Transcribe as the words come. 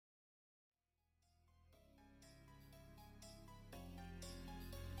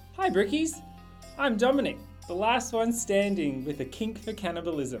Hi Brickies, I'm Dominic, the last one standing with a kink for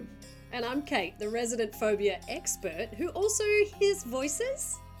cannibalism. And I'm Kate, the resident phobia expert who also hears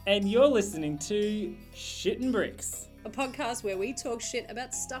voices. And you're listening to Shit and Bricks, A podcast where we talk shit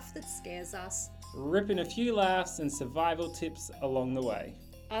about stuff that scares us. ripping a few laughs and survival tips along the way.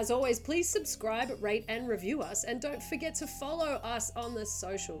 As always, please subscribe, rate and review us, and don't forget to follow us on the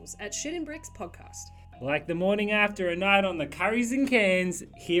socials at Shit and Bricks Podcast. Like the morning after a night on the curries and cans,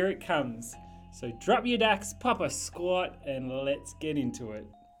 here it comes. So drop your dacks, pop a squat, and let's get into it.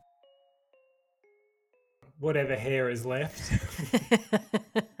 Whatever hair is left.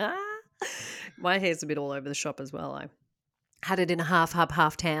 My hair's a bit all over the shop as well. I had it in a half hub,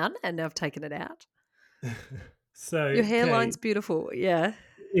 half town, and I've taken it out. So Your hairline's Kate, beautiful, yeah.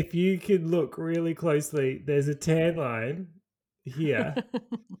 if you could look really closely, there's a tan line here.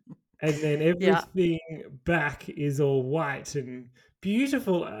 And then everything back is all white and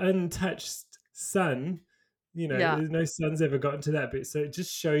beautiful, untouched sun. You know, there's no sun's ever gotten to that bit. So it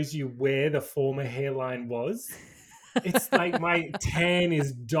just shows you where the former hairline was. It's like my tan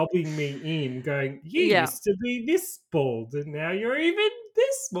is dobbing me in, going, you used to be this bald and now you're even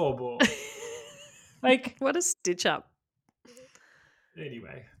this more bald. Like, what a stitch up.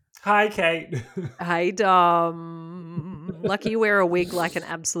 Anyway. Hi, Kate. Hey, Dom. Lucky you wear a wig like an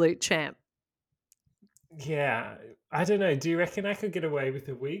absolute champ. Yeah. I don't know. Do you reckon I could get away with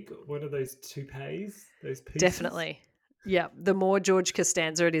a wig? One of those toupees? Those pieces? Definitely. Yeah. The more George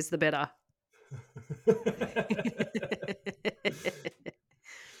Costanza it is, the better.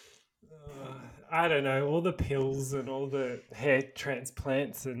 I don't know. All the pills and all the hair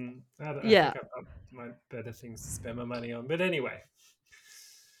transplants and I think I've got my better things to spend my money on. But anyway.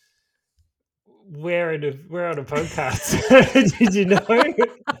 We're on a podcast. Did you know?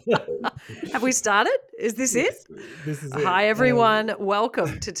 Have we started? Is this it? This is it. Hi, everyone.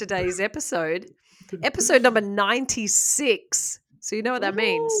 Welcome to today's episode. Episode number 96. So you know what that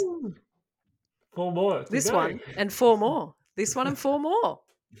means. 4 more. This one and 4 more. This one and 4 more.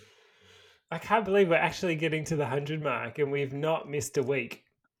 I can't believe we're actually getting to the 100 mark and we've not missed a week.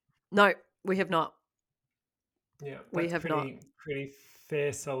 No, we have not. Yeah, we have not. Pretty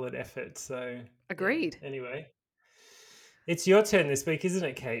fair, solid effort. So agreed. Yeah. Anyway, it's your turn this week, isn't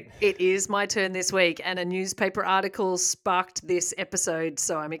it, Kate? It is my turn this week, and a newspaper article sparked this episode,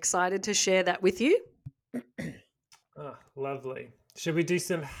 so I'm excited to share that with you. Oh, lovely. Should we do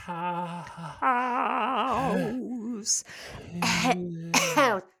some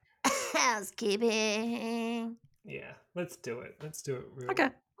housekeeping? Yeah, let's do it. Let's do it real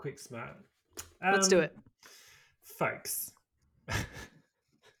quick, smart. Let's do it. Folks.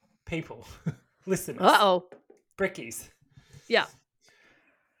 People. Listeners. Brickies. Yeah.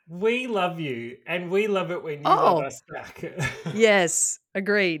 We love you, and we love it when you love us back. Yes,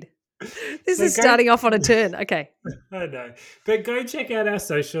 agreed. This is starting off on a turn. Okay. I know. But go check out our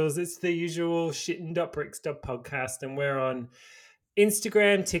socials. It's the usual shittin.bricks.podcast, and we're on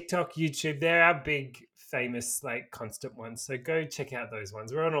Instagram, TikTok, YouTube. They're our big, famous, constant ones. So go check out those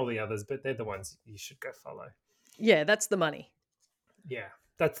ones. We're on all the others, but they're the ones you should go follow. Yeah, that's the money. Yeah,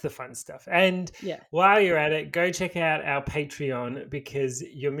 that's the fun stuff. And while you're at it, go check out our Patreon because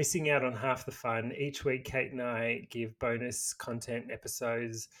you're missing out on half the fun. Each week, Kate and I give bonus content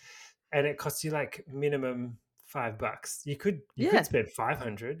episodes, and it costs you minimum $5. You could spend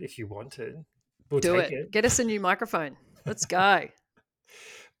 $500 if you wanted. We'll take it. Get us a new microphone. Let's go.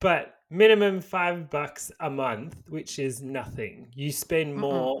 But minimum $5 a month, which is nothing. You spend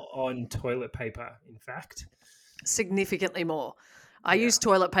more on toilet paper, in fact. Significantly more. I use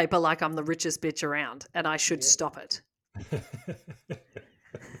toilet paper like I'm the richest bitch around, and I should stop it.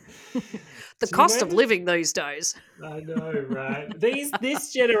 The cost of living these days. I know, right?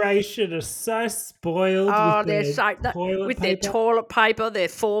 This generation is so spoiled with their toilet paper, their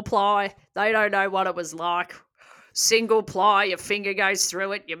 4-ply. They don't know what it was like. Single ply, your finger goes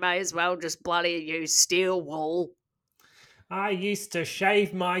through it. You may as well just bloody use steel wool. I used to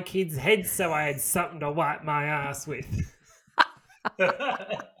shave my kids' heads so I had something to wipe my ass with. Okay,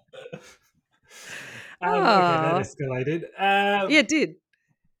 that escalated. It did.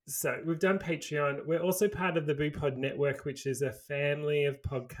 So we've done Patreon. We're also part of the BooPod Network, which is a family of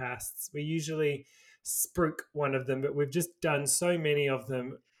podcasts. We usually spruik one of them, but we've just done so many of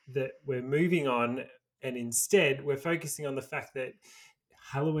them that we're moving on. And instead, we're focusing on the fact that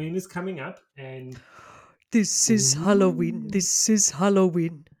Halloween is coming up and... This is Halloween. This is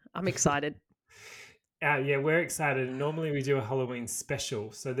Halloween. I'm excited. We're excited. And normally we do a Halloween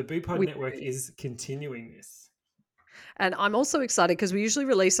special. So the BooPod Network is continuing this. And I'm also excited because we usually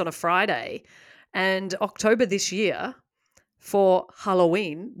release on a Friday. And October this year for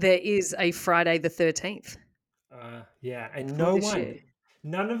Halloween, there is a Friday the 13th Yeah, and for this year.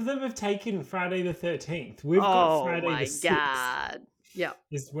 none of them have taken Friday the 13th. We've got Oh Friday the my 6th God. Yeah.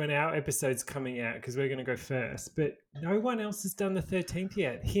 is when our episode's coming out because we're going to go first. But no one else has done the 13th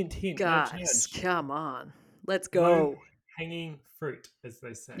yet. Hint, hint, no Guys, judge. come on. Let's Low go. hanging fruit, as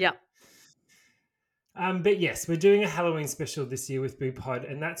they Yeah. say. But yes, we're doing a Halloween special this year with Boo Pod,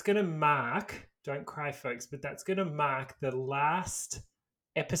 and that's going to mark, don't cry, folks, but that's going to mark the last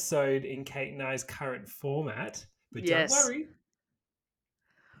episode in Kate and I's current format. But don't Yes. worry,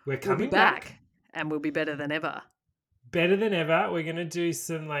 we're We'll be coming back. back and we'll be better than ever. Better than ever. We're going to do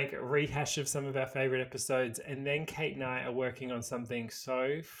some like rehash of some of our favorite episodes. And then Kate and I are working on something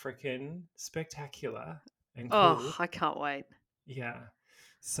so freaking spectacular and Oh, cool. I can't wait. Yeah.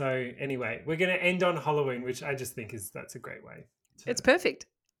 So anyway, we're going to end on Halloween, which I just think that's a great way It's perfect.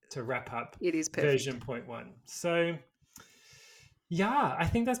 to wrap up It is version perfect. 0.1. So yeah, I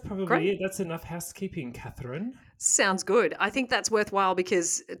think that's probably Great. it. That's enough housekeeping, Catherine. Sounds good. I think that's worthwhile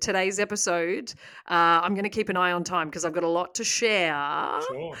because today's episode, I'm going to keep an eye on time because I've got a lot to share.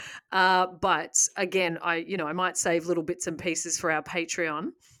 Sure. But again, I might save little bits and pieces for our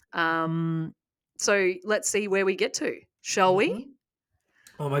Patreon. So let's see where we get to, shall we?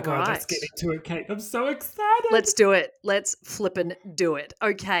 Oh my All God, let's right. get into it, Kate. I'm so excited. Let's do it. Let's flippin' do it.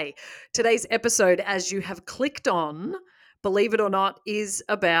 Okay. Today's episode, as you have clicked on, believe it or not, is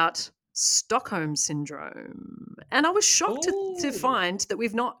about Stockholm Syndrome. And I was shocked to Oh. find that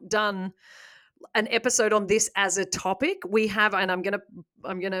we've not done an episode on this as a topic. We have, and I'm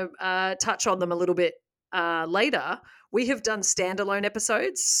gonna touch on them a little bit later. We have done standalone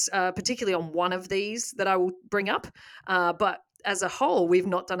episodes, particularly on one of these that I will bring up. But as a whole, we've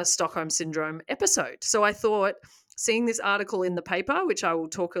not done a Stockholm Syndrome episode. So I thought, seeing this article in the paper, which I will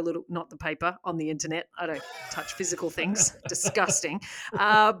talk a little, not the paper, on the internet. I don't touch physical things, disgusting.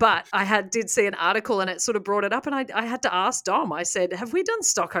 But I did see an article and it sort of brought it up, and I had to ask Dom. I said, "Have we done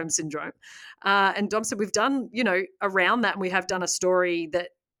Stockholm Syndrome?" And Dom said, "We've done, around that, and we have done a story that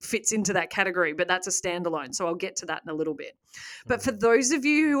fits into that category, but that's a standalone." So I'll get to that in a little bit. But for those of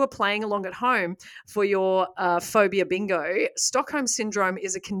you who are playing along at home for your phobia bingo, Stockholm Syndrome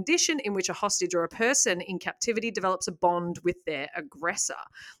is a condition in which a hostage or a person in captivity develops a bond with their aggressor.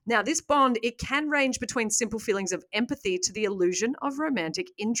 Now, this bond, it can range between simple feelings of empathy to the illusion of romantic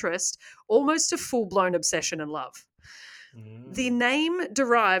interest, almost to full-blown obsession and love. The name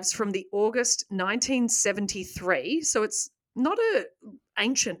derives from the August 1973, so it's not a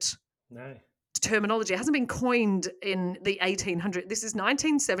ancient No. terminology. It hasn't been coined in the 1800s. This is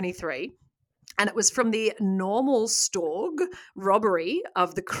 1973. And it was from the Normalstorg robbery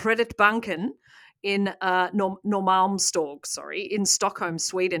of the Kreditbanken in Normalmstorg, in Stockholm,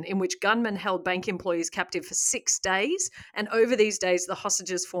 Sweden, in which gunmen held bank employees captive for 6 days. And over these days, the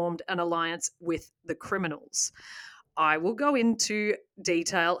hostages formed an alliance with the criminals. I will go into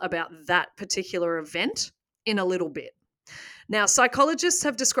detail about that particular event in a little bit. Now, psychologists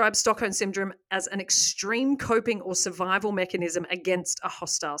have described Stockholm Syndrome as an extreme coping or survival mechanism against a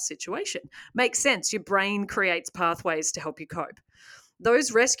hostile situation. Makes sense. Your brain creates pathways to help you cope.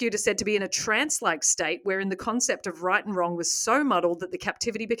 Those rescued are said to be in a trance-like state wherein the concept of right and wrong was so muddled that the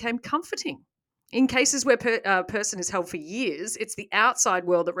captivity became comforting. In cases where a person is held for years, it's the outside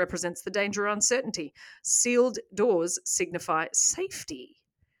world that represents the danger or uncertainty. Sealed doors signify safety.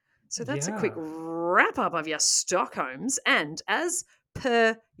 So that's a quick Yeah. wrap up of your Stockholms. And as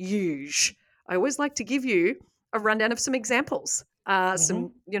per usual, I always like to give you a rundown of some examples,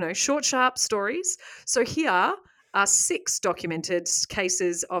 some short, sharp stories. So here are 6 documented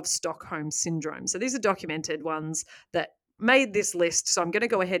cases of Stockholm Syndrome. So these are documented ones that made this list. So I'm going to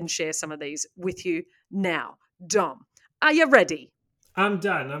go ahead and share some of these with you now. Dom, are you ready? I'm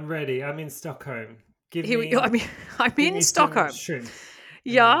done. I'm ready. I'm in Stockholm. Give I'm in some Stockholm. shrimp.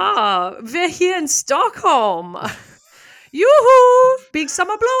 Ja, we're here in Stockholm. Yoo-hoo! Big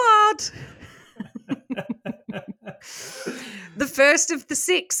summer blowout. The first of the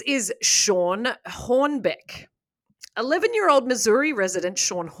 6 is Sean Hornbeck. 11-year-old Missouri resident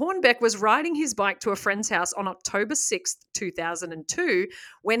Sean Hornbeck was riding his bike to a friend's house on October 6th, 2002,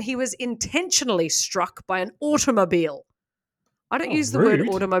 when he was intentionally struck by an automobile. I don't use the word Rude.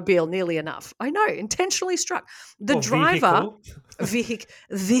 automobile nearly enough. I know, intentionally struck. The driver,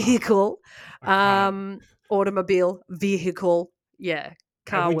 vehicle. automobile, vehicle, yeah,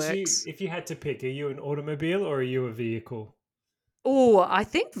 car Would works. if you had to pick, are you an automobile or are you a vehicle? Oh, I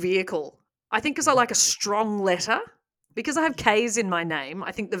think vehicle. I think because I like a strong letter. Because I have K's in my name,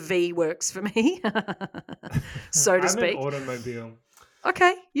 I think the V works for me, so to I'm an speak. automobile.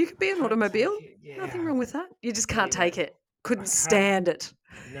 Okay, you could be an Can't automobile. take it. Yeah. Nothing wrong with that. You just can't Anyway, take it. Couldn't stand it.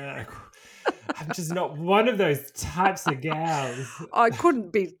 No, I'm just not one of those types of gals. I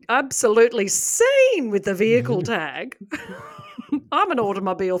couldn't be absolutely seen with the vehicle tag. I'm an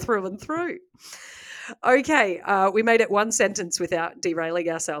automobile through and through. Okay, we made it one sentence without derailing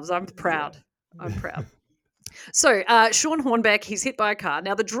ourselves. I'm proud. Yeah. I'm proud. So Sean Hornbeck, he's hit by a car.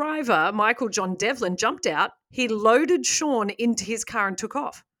 Now the driver, Michael John Devlin, jumped out. He loaded Sean into his car and took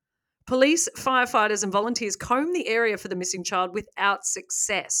off. Police, firefighters, and volunteers combed the area for the missing child without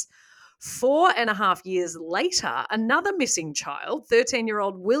success. 4.5 years later, another missing child,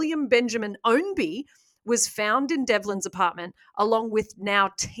 13-year-old William Benjamin Ownby, was found in Devlin's apartment along with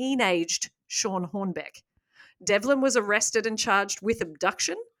now teenaged Sean Hornbeck. Devlin was arrested and charged with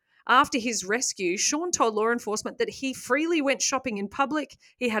abduction. After his rescue, Sean told law enforcement that he freely went shopping in public,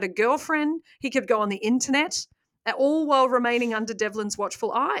 he had a girlfriend, he could go on the internet, all while remaining under Devlin's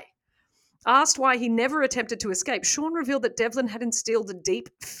watchful eye. Asked why he never attempted to escape, Sean revealed that Devlin had instilled a deep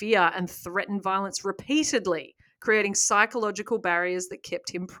fear and threatened violence repeatedly, creating psychological barriers that kept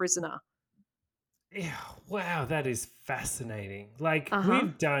him prisoner. Yeah, wow, that is fascinating. Like,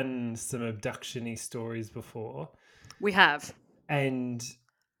 we've done some abduction-y stories before. We have. And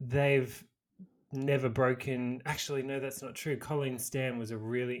they've never broken... Actually, no, that's not true. Colleen Stam was a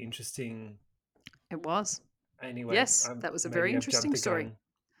really interesting... It was. Anyway. Yes, that was a very interesting story. Gun.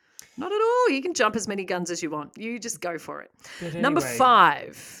 Not at all. You can jump as many guns as you want. You just go for it. But anyway, number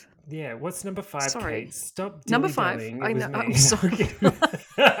 5. Yeah, what's number 5, Sorry. Kate? Stop Number 5. I know. I'm sorry.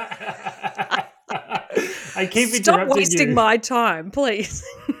 I keep interrupting you. Stop wasting my time, please.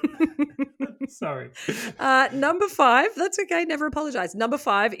 Sorry. Number 5. That's okay. Never apologize. Number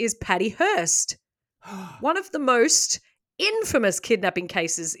 5 is Patty Hearst. One of the most infamous kidnapping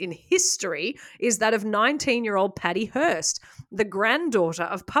cases in history is that of 19-year-old Patty Hearst, the granddaughter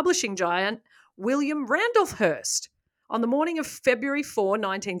of publishing giant William Randolph Hearst. On the morning of February 4,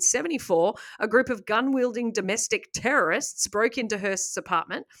 1974, a group of gun-wielding domestic terrorists broke into Hearst's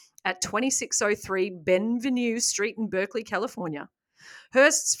apartment at 2603 Benvenue Street in Berkeley, California.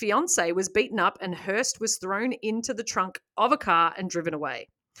 Hearst's fiancée was beaten up and Hearst was thrown into the trunk of a car and driven away.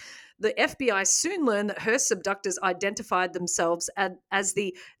 The FBI soon learned that Hearst's abductors identified themselves as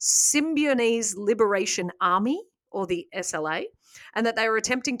the Symbionese Liberation Army, or the SLA, and that they were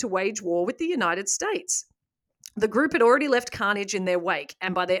attempting to wage war with the United States. The group had already left carnage in their wake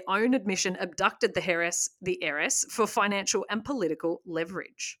and, by their own admission, abducted the heiress for financial and political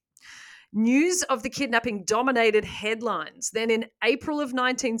leverage. News of the kidnapping dominated headlines. Then in April of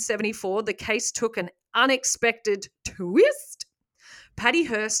 1974, the case took an unexpected twist. Patty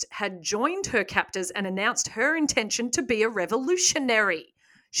Hearst had joined her captors and announced her intention to be a revolutionary.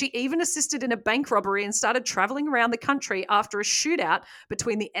 She even assisted in a bank robbery and started traveling around the country after a shootout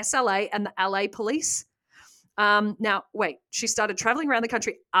between the SLA and the LA police. She started traveling around the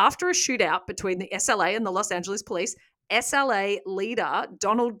country after a shootout between the SLA and the Los Angeles police. SLA leader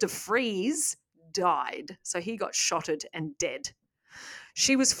Donald DeFreeze died, so he got shotted and dead.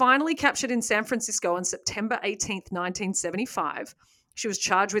 She was finally captured in San Francisco on September 18th, 1975. She was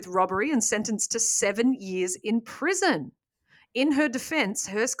charged with robbery and sentenced to 7 years in prison. In her defense,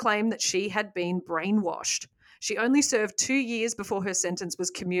 Hearst claimed that she had been brainwashed. She only served 2 years before her sentence was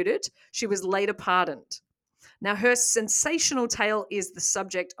commuted. She was later pardoned. Now, Hearst's sensational tale is the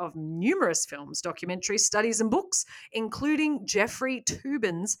subject of numerous films, documentaries, studies, and books, including Jeffrey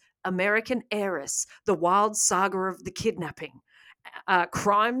Toobin's American Heiress, The Wild Saga of the Kidnapping,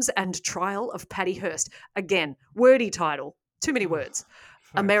 Crimes and Trial of Patty Hearst. Again, wordy title, too many words.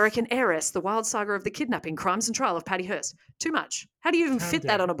 American Heiress, The Wild Saga of the Kidnapping, Crimes and Trial of Patty Hearst. Too much. How do you even fit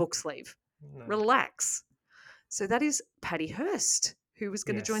that on a book sleeve? No. Relax. So that is Patty Hearst, who was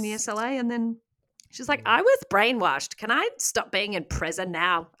going to join the SLA, and then she's like, I was brainwashed. Can I stop being in prison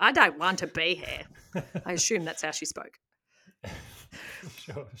now? I don't want to be here. I assume that's how she spoke.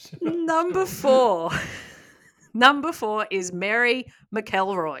 Sure. Number 4. Number 4 is Mary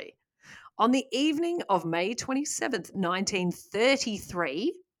McElroy. On the evening of May 27th,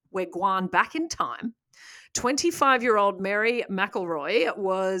 1933, we're gone back in time, 25-year-old Mary McElroy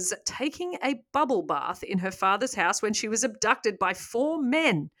was taking a bubble bath in her father's house when she was abducted by 4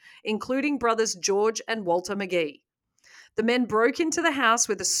 men, including brothers George and Walter McGee. The men broke into the house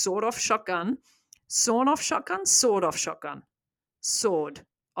with a sawed-off shotgun. Sawn-off shotgun? Sawed-off shotgun. Sawed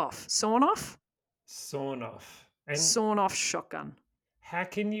off. Sawn off? Sawn off. Sawn-off shotgun. How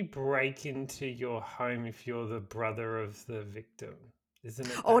can you break into your home if you're the brother of the victim? Isn't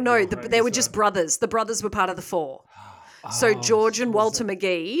it? Oh, no, they were just brothers. The brothers were part of the 4. So George and Walter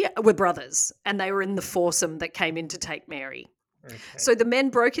McGee were brothers, and they were in the foursome that came in to take Mary. Okay. So the men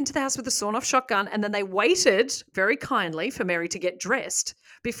broke into the house with a sawn-off shotgun, and then they waited very kindly for Mary to get dressed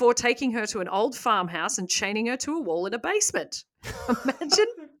before taking her to an old farmhouse and chaining her to a wall in a basement. Imagine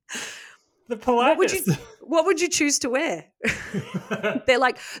the politeness. what would you choose to wear? They're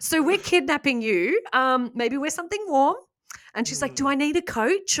like, so we're kidnapping you. Maybe wear something warm. And she's like, do I need a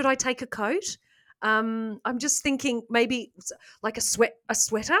coat? Should I take a coat? I'm just thinking maybe like a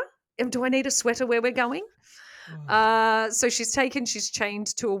sweater. Do I need a sweater where we're going? So she's chained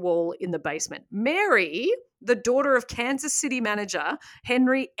to a wall in the basement. Mary, the daughter of Kansas City manager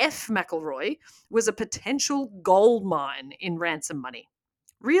Henry F. McElroy, was a potential gold mine in ransom money.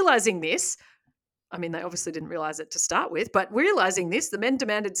 Realizing this, I mean, they obviously didn't realize it to start with, but realizing this, the men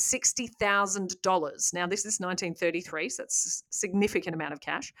demanded $60,000. Now, this is 1933, so that's a significant amount of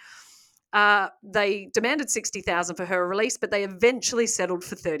cash. They demanded $60,000 for her release, but they eventually settled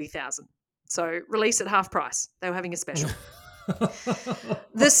for $30,000. So release at half price. They were having a special.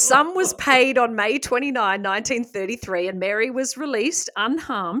 The sum was paid on May 29, 1933, and Mary was released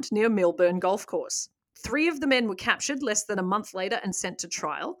unharmed near Millburn Golf Course. 3 of the men were captured less than a month later and sent to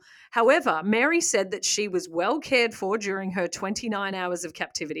trial. However, Mary said that she was well cared for during her 29 hours of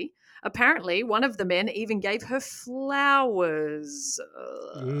captivity. Apparently, one of the men even gave her flowers.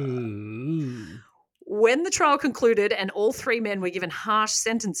 When the trial concluded and all 3 men were given harsh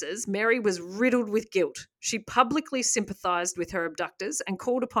sentences, Mary was riddled with guilt. She publicly sympathized with her abductors and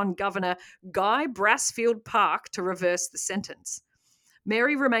called upon Governor Guy Brassfield Park to reverse the sentence.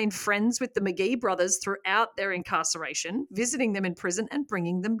 Mary remained friends with the McGee brothers throughout their incarceration, visiting them in prison and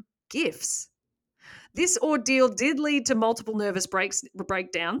bringing them gifts. This ordeal did lead to multiple nervous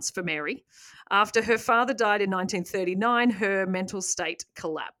breakdowns for Mary. After her father died in 1939, her mental state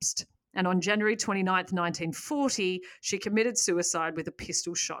collapsed. And on January 29th, 1940, she committed suicide with a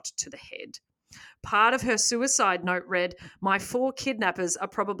pistol shot to the head. Part of her suicide note read, "My 4 kidnappers are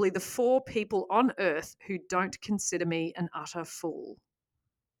probably the 4 people on earth who don't consider me an utter fool."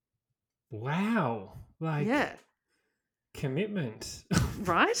 Wow. Yeah. Commitment.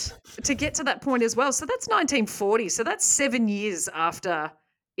 Right? To get to that point as well. So that's 1940. So that's 7 years after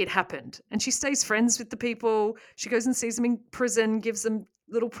it happened. And she stays friends with the people. She goes and sees them in prison, gives them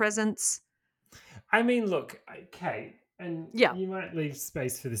little presents. I mean, look, okay, and you might leave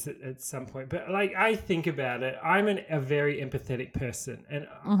space for this at some point, but I think about it, I'm a very empathetic person, and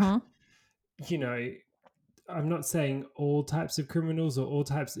you know, I'm not saying all types of criminals or all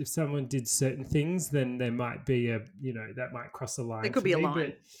types. If someone did certain things, then there might be that might cross a line. There could be a line.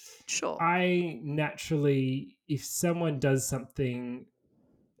 But sure. I naturally, if someone does something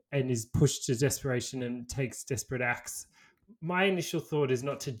and is pushed to desperation and takes desperate acts, my initial thought is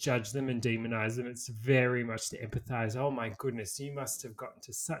not to judge them and demonize them. It's very much to empathize. Oh my goodness, you must have gotten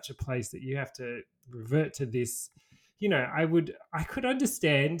to such a place that you have to revert to this. I could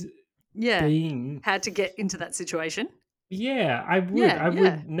understand being had to get into that situation. Yeah, I would. I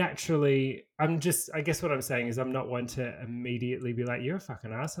would naturally. I guess what I'm saying is I'm not one to immediately be like, you're a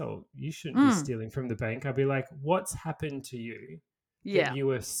fucking asshole. You shouldn't be stealing from the bank. I'd be like, what's happened to you that you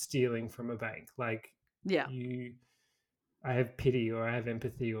were stealing from a bank? I have pity or I have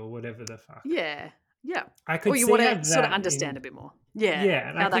empathy or whatever the fuck. Yeah. I could you want to sort of understand a bit more. Yeah.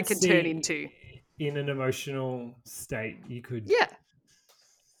 And how that could turn into. In an emotional state, you could. Yeah.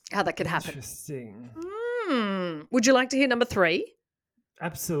 How that could happen. Interesting. Would you like to hear number 3?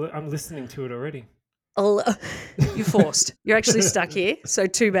 Absolutely. I'm listening to it already. You're forced. You're actually stuck here, so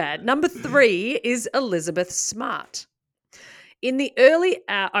too bad. Number 3 is Elizabeth Smart. In the early,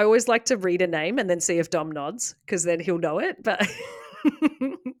 I always like to read a name and then see if Dom nods, because then he'll know it. But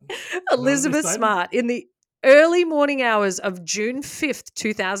Elizabeth Smart, in the early morning hours of June 5th,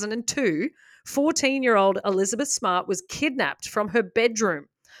 2002, 14-year-old Elizabeth Smart was kidnapped from her bedroom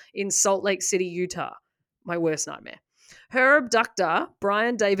in Salt Lake City, Utah. My worst nightmare. Her abductor,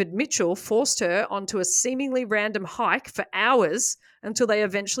 Brian David Mitchell, forced her onto a seemingly random hike for hours until they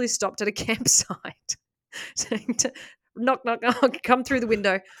eventually stopped at a campsite. Knock, knock, knock, come through the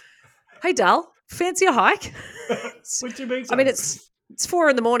window. Hey, Dal, fancy a hike? What do you mean? I mean, it's 4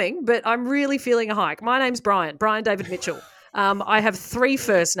 a.m, but I'm really feeling a hike. My name's Brian David Mitchell. I have 3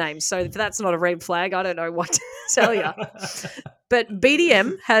 first names, so if that's not a red flag, I don't know what to tell you. But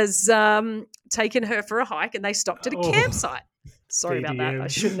BDM has taken her for a hike and they stopped at a campsite. Sorry about that. I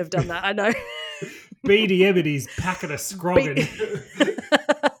shouldn't have done that. I know. BDM and he's packing a scroggin.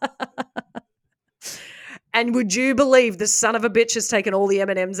 And would you believe the son of a bitch has taken all the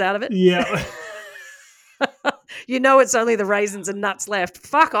M&Ms out of it? Yeah. You know it's only the raisins and nuts left.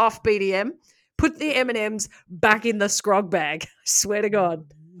 Fuck off, BDM. Put the M&Ms back in the scrog bag. I swear to God.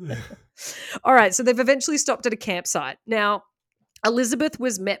 All right, so they've eventually stopped at a campsite. Now, Elizabeth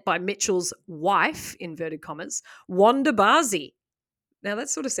was met by Mitchell's wife, inverted commas, Wanda Barzy. Now, that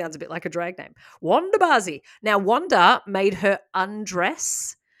sort of sounds a bit like a drag name. Wanda Barzy. Now, Wanda made her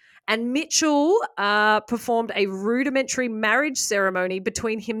undress, and Mitchell performed a rudimentary marriage ceremony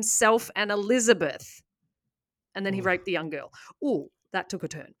between himself and Elizabeth. And then he Oof, raped the young girl. Ooh, that took a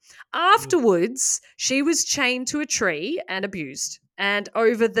turn. oof. Afterwards, she was chained to a tree and abused. And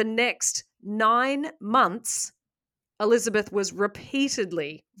over the next 9 months, Elizabeth was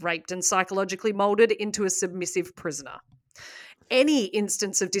repeatedly raped and psychologically molded into a submissive prisoner. Any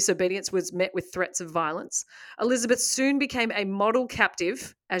instance of disobedience was met with threats of violence. Elizabeth soon became a model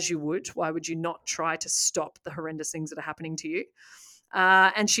captive, as you would. Why would you not try to stop the horrendous things that are happening to you?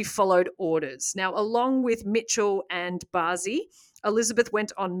 And she followed orders. Now, along with Mitchell and Barzy, Elizabeth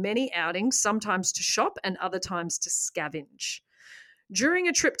went on many outings, sometimes to shop and other times to scavenge. During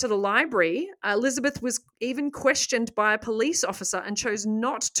a trip to the library, Elizabeth was even questioned by a police officer and chose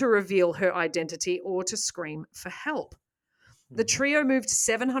not to reveal her identity or to scream for help. The Mhm. trio moved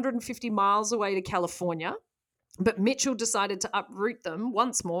 750 miles away to California, but Mitchell decided to uproot them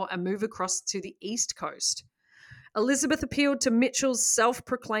once more and move across to the East Coast. Elizabeth appealed to Mitchell's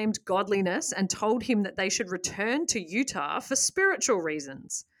self-proclaimed godliness and told him that they should return to Utah for spiritual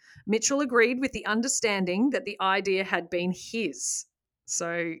reasons. Mitchell agreed with the understanding that the idea had been his.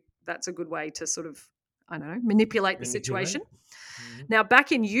 So that's a good way to sort of, I don't know, manipulate the situation. Manipulate. Mhm. Now,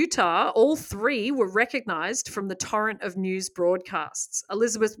 back in Utah, all three were recognized from the torrent of news broadcasts.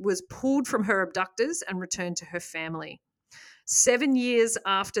 Elizabeth was pulled from her abductors and returned to her family. 7 years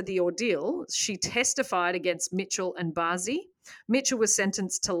after the ordeal, she testified against Mitchell and Barzy. Mitchell was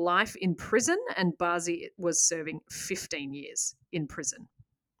sentenced to life in prison, and Barzy was serving 15 years in prison.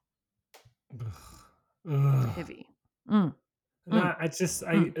 Ugh. Heavy. Mm, mm, No, I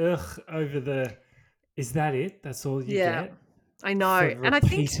mm. over the. Is that it? That's all you Yeah, get I for know. And I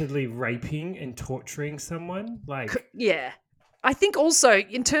think, repeatedly raping and torturing someone? Like, yeah, I think also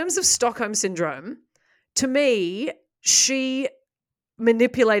in terms of Stockholm Syndrome, to me, she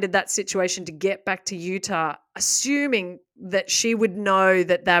manipulated that situation to get back to Utah, assuming that she would know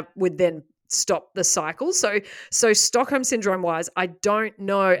that that would then stop the cycle. So Stockholm syndrome wise, I don't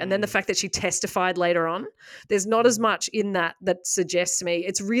know. And then the mm, fact that she testified later on, there's not as mm, much in that suggests to me.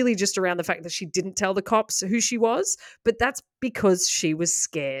 It's really just around the fact that she didn't tell the cops who she was, but that's because she was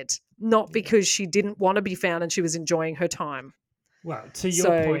scared, not yeah. because she didn't want to be found and she was enjoying her time. Well, to your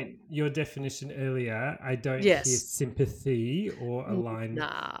So point, your definition earlier, I don't hear yes. sympathy or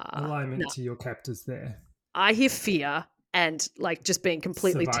Nah, alignment nah. to your captors there. I hear fear and like just being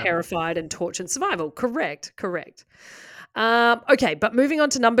completely Survival. terrified and torture and survival. Correct, correct. Okay, but moving on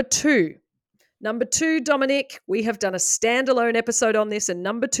to number two. Number two, Dominic, we have done a standalone episode on this, and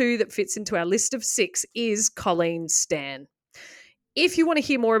number two that fits into our list of 6 is Colleen Stan. If you want to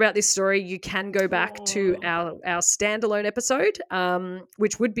hear more about this story, you can go back to Oh, our standalone episode,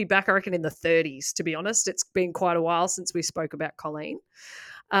 which would be back, I reckon, in the 30s, to be honest. It's been quite a while since we spoke about Colleen.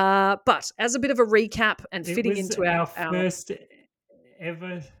 But as a bit of a recap and it fitting was into our our first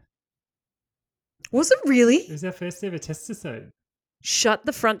ever. was it It really? was our first ever testisode. Shut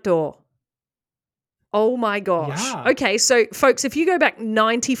the front door. Oh my gosh. Yeah. Okay, so folks, if you go back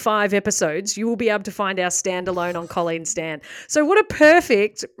 95 episodes, you will be able to find our standalone on Colleen Stan. So what a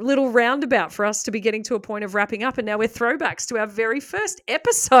perfect little roundabout for us to be getting to a point of wrapping up. And now we're throwbacks to our very first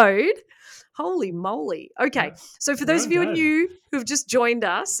episode. Holy moly. Okay, Well, so for those well of you done. new who've just joined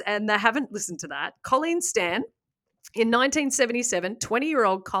us and they haven't listened to that, Colleen Stan. In 1977,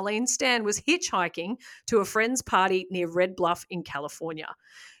 20-year-old Colleen Stan was hitchhiking to a friend's party near Red Bluff in California.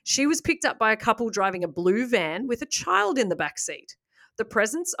 She was picked up by a couple driving a blue van with a child in the back seat. The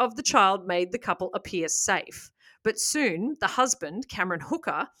presence of the child made the couple appear safe. But soon, the husband, Cameron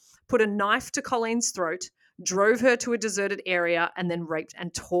Hooker, put a knife to Colleen's throat, drove her to a deserted area, and then raped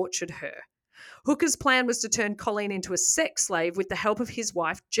and tortured her. Hooker's plan was to turn Colleen into a sex slave with the help of his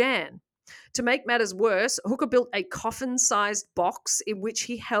wife, Jan. To make matters worse, Hooker built a coffin sized box in which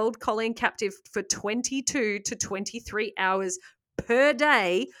he held Colleen captive for 22 to 23 hours per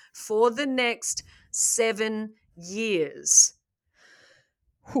day for the next 7 years.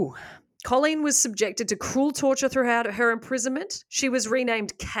 Whew. Colleen was subjected to cruel torture throughout her imprisonment. She was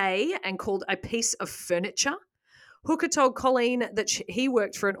renamed Kay and called a piece of furniture. Hooker told Colleen that he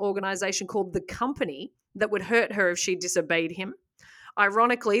worked for an organization called The Company that would hurt her if she disobeyed him.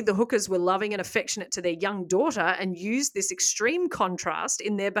 Ironically, the Hookers were loving and affectionate to their young daughter and used this extreme contrast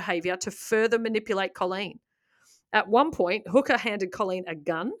in their behavior to further manipulate Colleen. At one point, Hooker handed Colleen a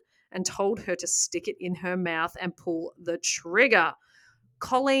gun and told her to stick it in her mouth and pull the trigger.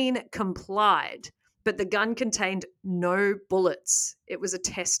 Colleen complied. but the gun contained no bullets. It was a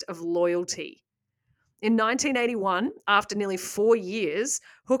test of loyalty. In 1981, after nearly 4 years,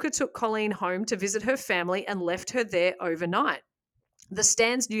 Hooker took Colleen home to visit her family and left her there overnight. The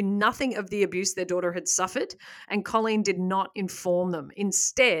Stans knew nothing of the abuse their daughter had suffered, and Colleen did not inform them.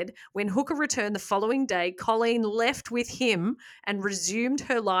 Instead, when Hooker returned the following day, Colleen left with him and resumed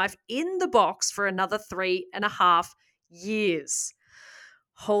her life in the box for another 3.5 years.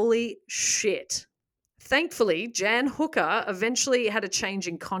 Holy shit. Thankfully, Jan Hooker eventually had a change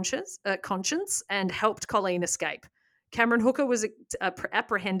in conscience and helped Colleen escape. Cameron Hooker was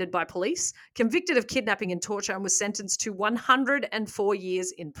apprehended by police, convicted of kidnapping and torture, and was sentenced to 104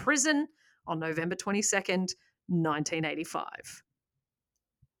 years in prison on November 22nd, 1985.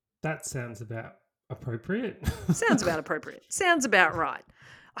 That sounds about appropriate. Sounds about appropriate. Sounds about right.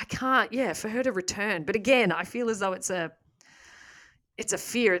 I can't, for her to return. But again, I feel as though it's a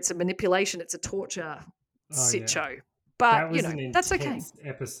fear, it's a manipulation, it's a torture show. But, that was an that's okay. intense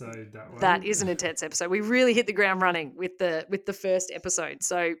episode, that one. That is an intense episode. We really hit the ground running with the first episode.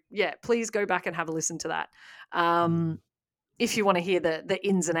 So, yeah, please go back and have a listen to that. If you want to hear the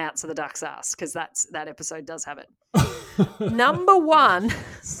ins and outs of the duck's ass, because that episode does have it. Number one.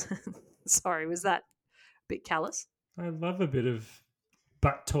 Sorry, was that a bit callous? I love a bit of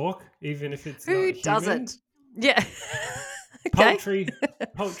butt talk, even if it's Who not human. doesn't? Yeah. Okay.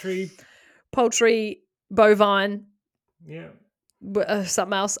 Poultry, bovine. Yeah.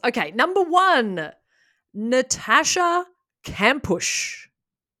 Something else. Okay, number one, Natasha Kampusch.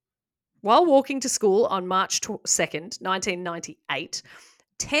 While walking to school on March 2nd, 1998,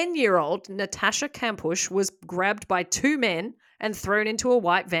 10-year-old Natasha Kampusch was grabbed by two men and thrown into a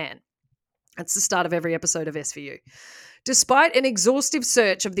white van. That's the start of every episode of SVU. Despite an exhaustive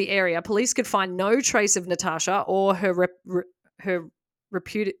search of the area, police could find no trace of Natasha or her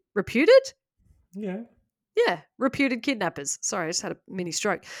reputed? Yeah, reputed kidnappers. Sorry, I just had a mini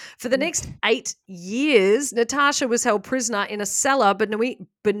stroke. For the next 8 years, Natasha was held prisoner in a cellar beneath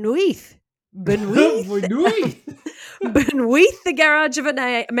beneath the garage of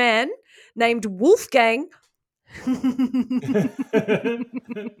a man named Wolfgang.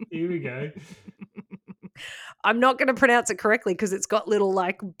 Here we go. I'm not going to pronounce it correctly because it's got little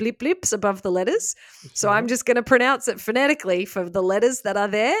blip blips above the letters. Sure. So I'm just going to pronounce it phonetically for the letters that are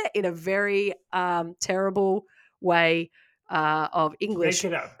there in a very terrible way of English.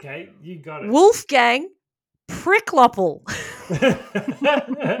 Make it up, Kate. You got it. Wolfgang Pricklopple.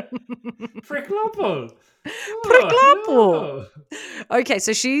 Pricklopple. Pricklopple. No. Okay,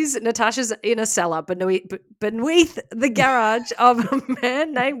 so Natasha's in a cellar beneath the garage of a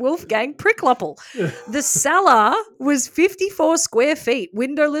man named Wolfgang Pricklopple. The cellar was 54 square feet,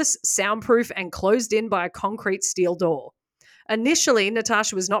 windowless, soundproof, and closed in by a concrete steel door. Initially,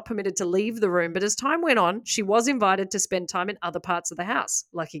 Natasha was not permitted to leave the room, but as time went on, she was invited to spend time in other parts of the house.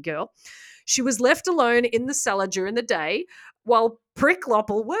 Lucky girl. She was left alone in the cellar during the day while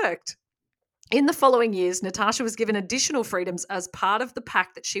Pricklopple worked. In the following years, Natasha was given additional freedoms as part of the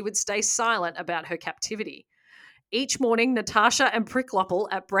pact that she would stay silent about her captivity. Each morning, Natasha and Pricklopple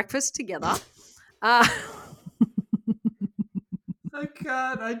at breakfast together. I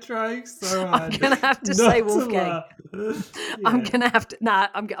can't. I'm trying so hard. I'm going to have to say Wolfgang. Yeah. I'm going to have to.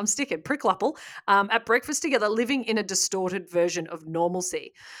 I'm sticking. Pricklopple at breakfast together, living in a distorted version of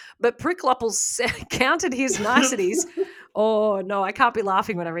normalcy. But Pricklopple counted his niceties. Oh, no, I can't be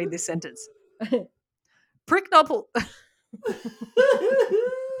laughing when I read this sentence. Pricklopple.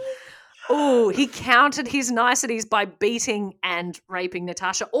 Oh, he counted his niceties by beating and raping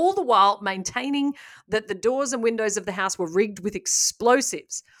Natasha, all the while maintaining that the doors and windows of the house were rigged with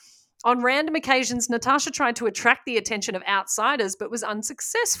explosives. On random occasions, Natasha tried to attract the attention of outsiders, but was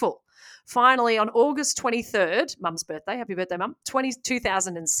unsuccessful. Finally, on August 23rd, Mum's birthday, happy birthday, Mum,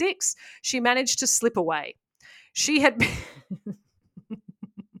 2006, she managed to slip away. She had been...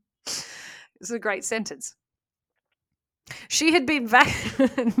 This is a great sentence. She had been Fuck,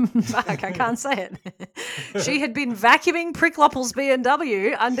 I can't say it. She had been vacuuming Pricklopple's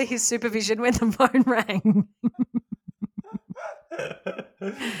BMW under his supervision when the phone rang.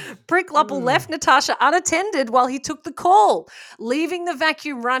 Pricklopple left Natasha unattended while he took the call. Leaving the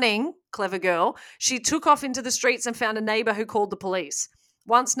vacuum running, clever girl, she took off into the streets and found a neighbour who called the police.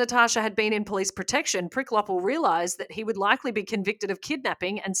 Once Natasha had been in police protection, Pricklopple realised that he would likely be convicted of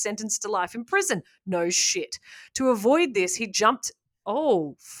kidnapping and sentenced to life in prison. No shit. To avoid this, he jumped...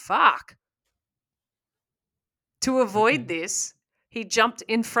 Oh, fuck. To avoid this, he jumped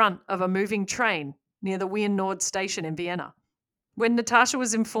in front of a moving train near the Wien Nord station in Vienna. When Natasha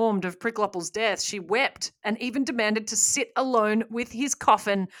was informed of Prickloppel's death, she wept and even demanded to sit alone with his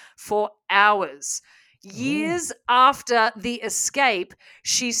coffin for hours. Years after the escape,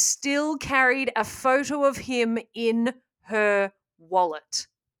 she still carried a photo of him in her wallet.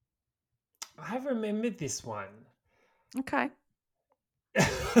 I remembered this one. Okay.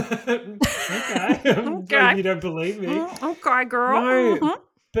 Okay. Like you don't believe me. Okay, girl. No,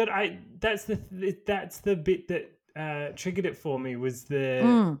 but that's the bit that triggered it for me was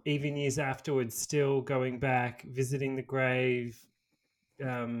the even years afterwards, still going back, visiting the grave,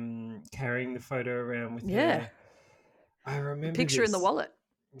 carrying the photo around with Yeah. her. I remember Picture in the this. wallet.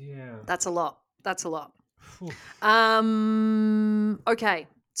 Yeah. That's a lot. That's a lot. Oof. Okay.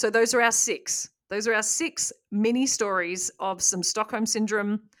 So those are our 6. Those are our 6 mini stories of some Stockholm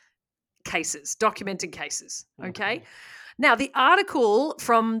Syndrome cases, documented cases. Okay. Now, the article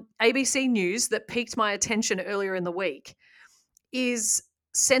from ABC News that piqued my attention earlier in the week is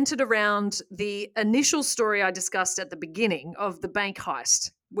centered around the initial story I discussed at the beginning of the bank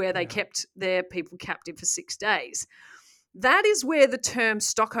heist, where they kept their people captive for 6 days. That is where the term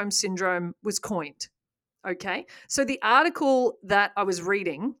Stockholm Syndrome was coined. Okay. So the article that I was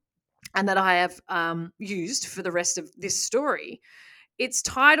reading and that I have used for the rest of this story, its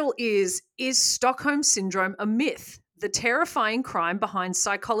title is Stockholm Syndrome a Myth? The terrifying crime behind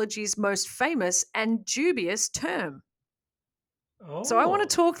psychology's most famous and dubious term. So I want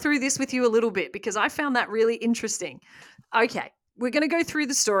to talk through this with you a little bit because I found that really interesting. Okay, we're going to go through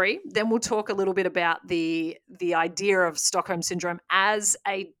the story, then we'll talk a little bit about the idea of Stockholm Syndrome as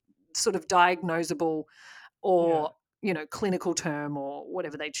a sort of diagnosable or clinical term or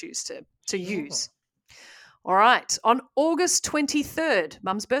whatever they choose to use. All right. On August 23rd,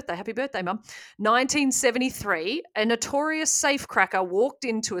 Mum's birthday, happy birthday, Mum, 1973, a notorious safecracker walked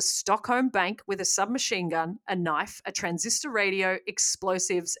into a Stockholm bank with a submachine gun, a knife, a transistor radio,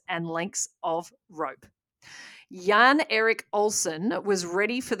 explosives, and lengths of rope. Jan Erik Olsen was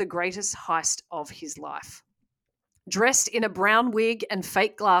ready for the greatest heist of his life. Dressed in a brown wig and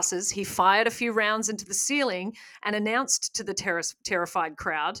fake glasses, he fired a few rounds into the ceiling and announced to the terrified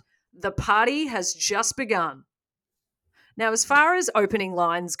crowd, "The party has just begun." Now, as far as opening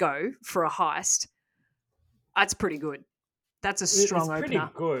lines go for a heist, that's pretty good. That's a strong opener. It's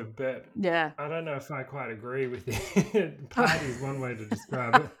pretty good, but I don't know if I quite agree with it. Party is one way to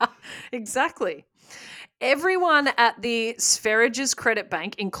describe it. Exactly. Everyone at the Sveriges Credit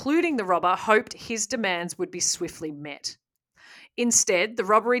Bank, including the robber, hoped his demands would be swiftly met. Instead, the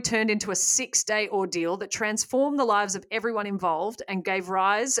robbery turned into a 6-day ordeal that transformed the lives of everyone involved and gave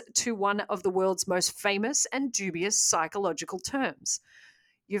rise to one of the world's most famous and dubious psychological terms.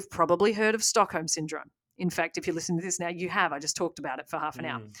 You've probably heard of Stockholm Syndrome. In fact, if you listen to this now, you have. I just talked about it for half an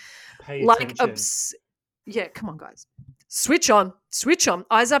hour. Pay attention. Yeah, come on, guys. Switch on.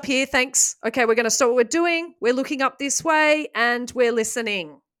 Eyes up here, thanks. Okay, we're going to stop what we're doing. We're looking up this way and we're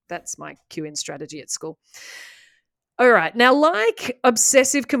listening. That's my cue-in strategy at school. All right. Now, like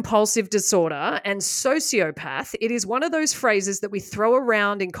obsessive compulsive disorder and sociopath, it is one of those phrases that we throw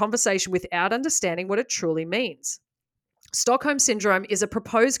around in conversation without understanding what it truly means. Stockholm Syndrome is a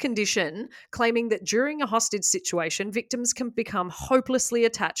proposed condition claiming that during a hostage situation, victims can become hopelessly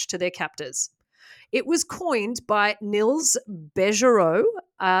attached to their captors. It was coined by Nils Bejerot,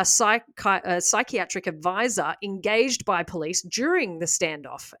 a psychiatric advisor engaged by police during the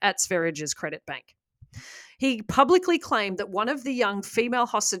standoff at Sveriges Credit Bank. He publicly claimed that one of the young female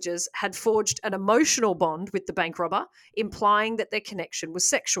hostages had forged an emotional bond with the bank robber, implying that their connection was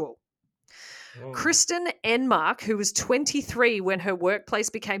sexual. Kristen Enmark, who was 23 when her workplace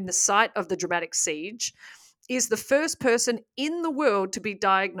became the site of the dramatic siege, is the first person in the world to be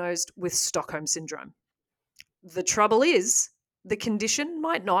diagnosed with Stockholm Syndrome. The trouble is, the condition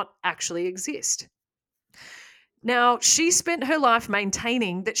might not actually exist. Now, she spent her life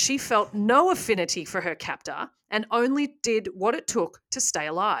maintaining that she felt no affinity for her captor and only did what it took to stay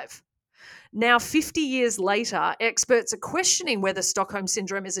alive. Now, 50 years later, experts are questioning whether Stockholm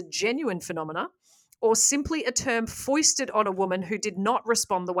Syndrome is a genuine phenomenon or simply a term foisted on a woman who did not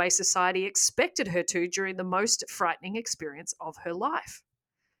respond the way society expected her to during the most frightening experience of her life.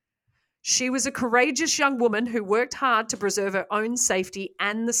 She was a courageous young woman who worked hard to preserve her own safety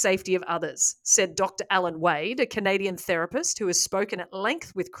and the safety of others, said Dr. Alan Wade, a Canadian therapist who has spoken at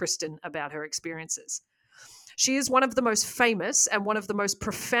length with Kristen about her experiences. She is one of the most famous and one of the most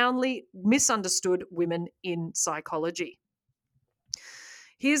profoundly misunderstood women in psychology.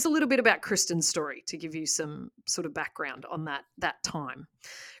 Here's a little bit about Kristen's story to give you some sort of background on that time.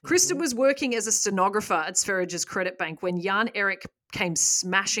 Kristen was working as a stenographer at Sveriges Credit Bank when Jan Erik came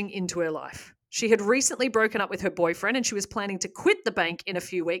smashing into her life. She had recently broken up with her boyfriend and she was planning to quit the bank in a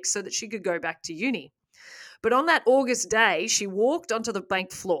few weeks so that she could go back to uni. But on that August day, she walked onto the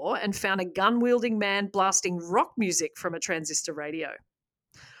bank floor and found a gun-wielding man blasting rock music from a transistor radio.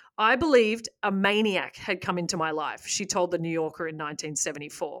 I believed a maniac had come into my life, she told the New Yorker in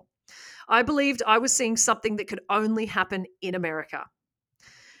 1974. I believed I was seeing something that could only happen in America.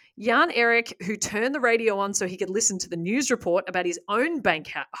 Jan Erik, who turned the radio on so he could listen to the news report about his own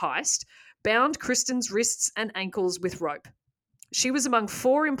bank heist, bound Kristen's wrists and ankles with rope. She was among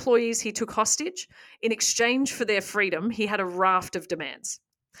 4 employees he took hostage. In exchange for their freedom, he had a raft of demands.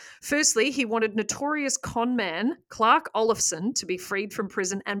 Firstly, he wanted notorious con man Clark Olofsson to be freed from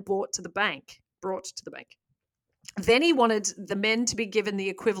prison and brought to the bank. Then he wanted the men to be given the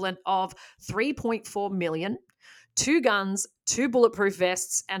equivalent of $3.4 million, 2 guns, 2 bulletproof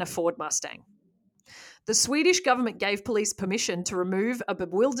vests, and a Ford Mustang. The Swedish government gave police permission to remove a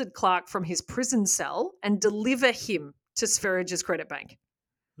bewildered Clark from his prison cell and deliver him to Sveriges Credit Bank.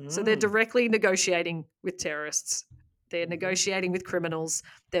 So they're directly negotiating with terrorists. They're negotiating with criminals.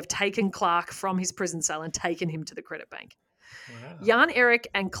 They've taken Clark from his prison cell and taken him to the credit bank. Wow. Jan Erik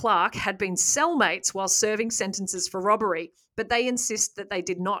and Clark had been cellmates while serving sentences for robbery, but they insist that they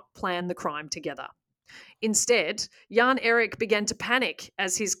did not plan the crime together. Instead, Jan Erik began to panic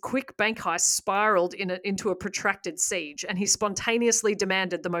as his quick bank heist spiraled into a protracted siege, and he spontaneously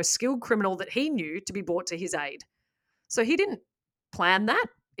demanded the most skilled criminal that he knew to be brought to his aid. So he didn't plan that.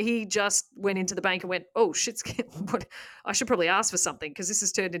 He just went into the bank and went, oh, shit's what? I should probably ask for something because this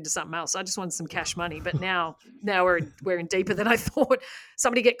has turned into something else. I just wanted some cash money, but now we're in deeper than I thought.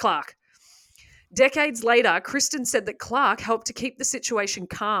 Somebody get Clark. Decades later, Kristen said that Clark helped to keep the situation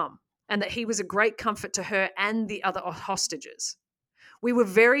calm and that he was a great comfort to her and the other hostages. We were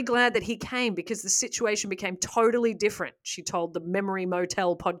very glad that he came because the situation became totally different, she told the Memory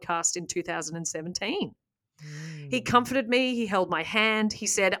Motel podcast in 2017. He comforted me. He held my hand. He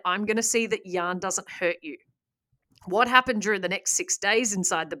said, I'm going to see that Jan doesn't hurt you. What happened during the next 6 days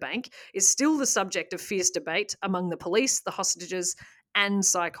inside the bank is still the subject of fierce debate among the police, the hostages, and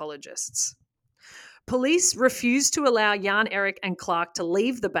psychologists. Police refused to allow Jan Erik and Clark to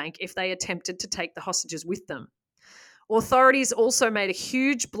leave the bank if they attempted to take the hostages with them. Authorities also made a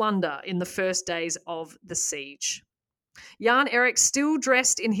huge blunder in the first days of the siege. Jan Erik, still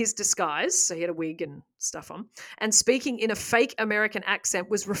dressed in his disguise, so he had a wig and stuff on, and speaking in a fake American accent,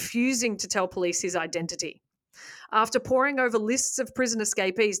 was refusing to tell police his identity. After poring over lists of prison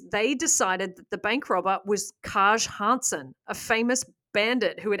escapees, they decided that the bank robber was Kaj Hansen, a famous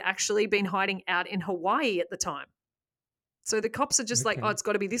bandit who had actually been hiding out in Hawaii at the time. So the cops are just like, oh, it's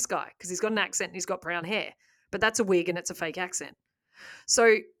got to be this guy because he's got an accent and he's got brown hair. But that's a wig and it's a fake accent.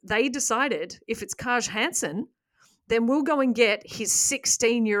 So they decided if it's Kaj Hansen, then we'll go and get his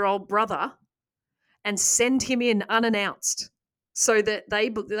 16-year-old brother and send him in unannounced so that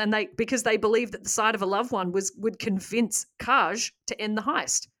because they believed that the sight of a loved one would convince Kaj to end the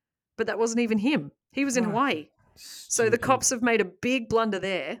heist. But that wasn't even him. He was in Hawaii. So the cops have made a big blunder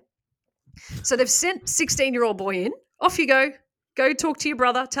there. So they've sent 16-year-old boy in. Off you go. Go talk to your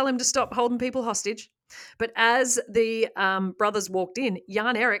brother. Tell him to stop holding people hostage. But as the brothers walked in,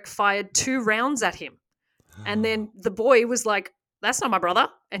 Jan Erik fired 2 rounds at him. And then the boy was like, that's not my brother.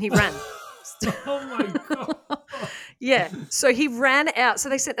 And he ran. Oh, my God. Yeah. So he ran out. So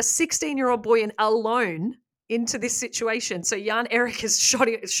they sent a 16-year-old boy in alone into this situation. So Jan Erik has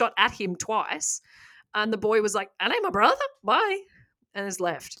shot at him twice. And the boy was like, that ain't my brother. Bye. And has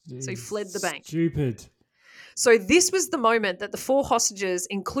left. Jeez, so he fled the bank. Stupid. So this was the moment that the 4 hostages,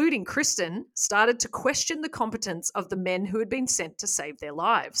 including Kristen, started to question the competence of the men who had been sent to save their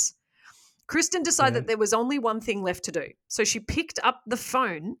lives. Kristen decided that there was only one thing left to do. So she picked up the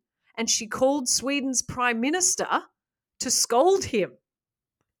phone and she called Sweden's prime minister to scold him.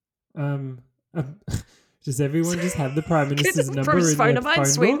 Does everyone just have the prime minister's number in their in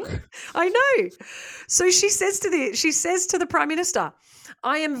Sweden book? I know. So she says to the prime minister,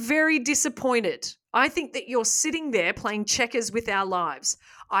 I am very disappointed. I think that you're sitting there playing checkers with our lives.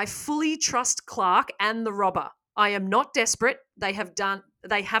 I fully trust Clark and the robber. I am not desperate. They haven't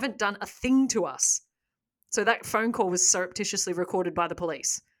done a thing to us. So that phone call was surreptitiously recorded by the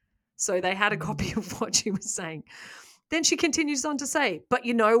police. So they had a copy of what she was saying. Then she continues on to say, but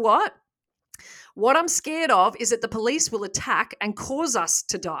you know what? What I'm scared of is that the police will attack and cause us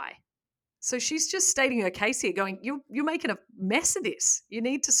to die. So she's just stating her case here going, you're making a mess of this. You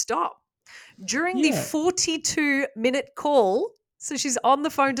need to stop. During the 42-minute call, so she's on the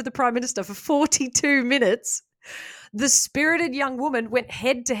phone to the Prime Minister for 42 minutes, the spirited young woman went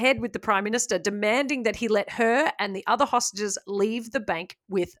head-to-head with the Prime Minister, demanding that he let her and the other hostages leave the bank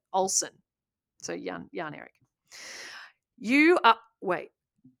with Olsen. So Jan Erik. You are, wait,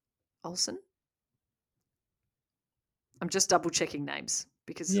 Olsen? I'm just double checking names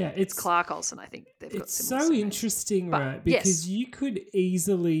because Yeah, it's Clark Olsen, I think. They've got it's similar so surnames. interesting, But right? yes. Because you could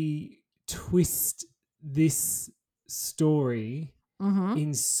easily twist this story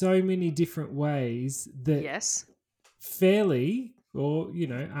in so many different ways that Yes. fairly or,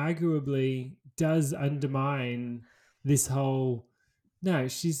 arguably does undermine this whole, no,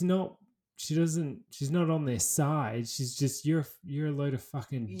 she's not on their side. She's just, you're a load of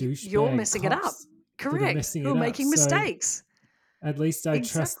fucking You're douchebag messing it up. cops that are Correct. messing Who it are up. making So mistakes. at least I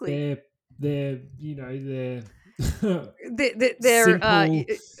trust Exactly. their They're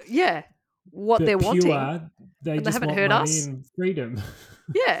simple what they're but wanting, pure. They and they just haven't want hurt money us. and freedom.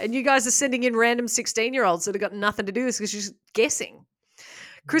 Yeah, and you guys are sending in random 16-year-olds that have got nothing to do with this because you're just guessing.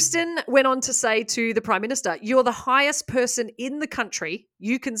 Kristen went on to say to the Prime Minister, "You're the highest person in the country.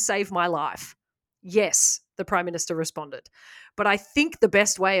 You can save my life." Yes, the Prime Minister responded. But I think the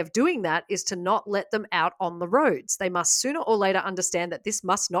best way of doing that is to not let them out on the roads. They must sooner or later understand that this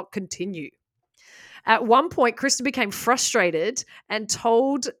must not continue. At one point, Kristen became frustrated and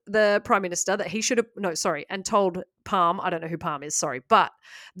told the Prime Minister that he should have, no, sorry, and told Palm, I don't know who Palm is, sorry, but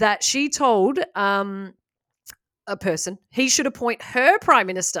that she told a person he should appoint her Prime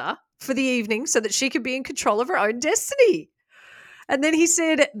Minister for the evening so that she could be in control of her own destiny. And then he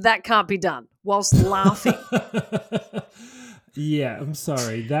said, that can't be done, whilst laughing. Yeah, I'm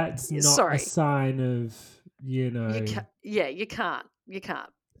sorry. That's not a Sorry. sign of, You can't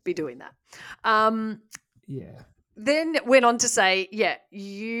be doing that. Yeah. Then went on to say,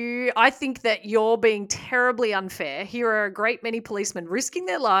 I think that you're being terribly unfair. Here are a great many policemen risking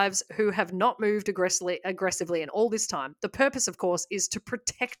their lives who have not moved aggressively in all this time. The purpose, of course, is to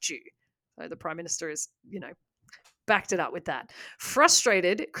protect you. So the Prime Minister is, backed it up with that.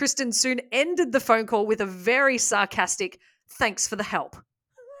 Frustrated, Kristen soon ended the phone call with a very sarcastic, "Thanks for the help."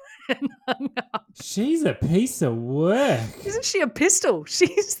 She's a piece of work. Isn't she a pistol?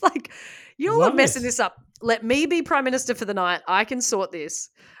 She's like, "Y'all are messing this up. Let me be Prime Minister for the night. I can sort this."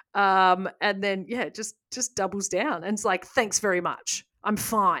 And then, just doubles down and it's like, "Thanks very much. I'm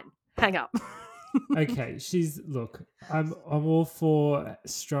fine. Hang up." Okay, look, I'm all for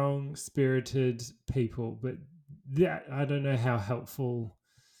strong spirited people, but that, I don't know how helpful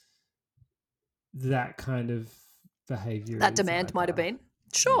that kind of behavior That is demand might have either. been.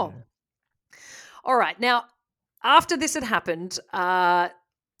 Sure. Yeah. All right. Now, after this had happened,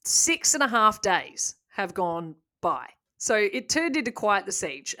 6.5 days have gone by. So it turned into Quiet the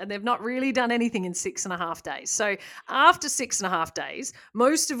Siege, and they've not really done anything in 6.5 days. So after 6.5 days,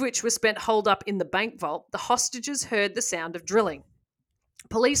 most of which were spent holed up in the bank vault, the hostages heard the sound of drilling.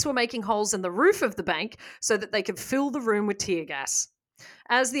 Police were making holes in the roof of the bank so that they could fill the room with tear gas.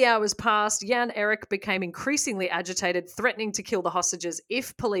 As the hours passed, Jan Erik became increasingly agitated, threatening to kill the hostages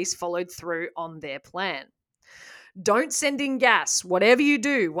if police followed through on their plan. "Don't send in gas, whatever you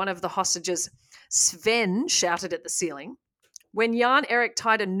do," one of the hostages, Sven, shouted at the ceiling. When Jan Erik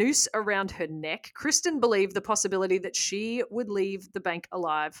tied a noose around her neck, Kristen believed the possibility that she would leave the bank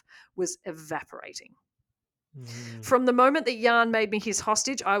alive was evaporating. "From the moment that Jan made me his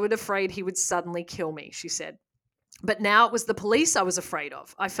hostage, I was afraid he would suddenly kill me," she said. "But now it was the police I was afraid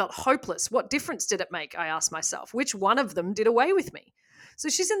of. I felt hopeless. What difference did it make? I asked myself. Which one of them did away with me?" So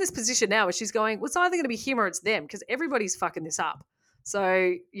she's in this position now where she's going, well, it's either going to be him or it's them because everybody's fucking this up.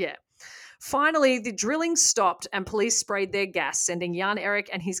 So, yeah. Finally, the drilling stopped and police sprayed their gas, sending Jan Erik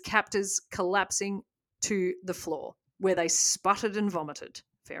and his captors collapsing to the floor, where they sputtered and vomited.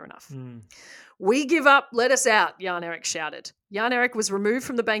 Fair enough. "We give up. Let us out," Jan Erik shouted. Jan Erik was removed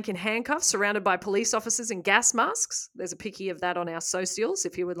from the bank in handcuffs, surrounded by police officers in gas masks. There's a picky of that on our socials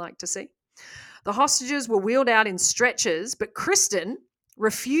if you would like to see. The hostages were wheeled out in stretchers, but Kristen,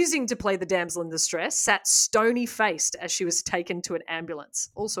 refusing to play the damsel in distress, sat stony-faced as she was taken to an ambulance.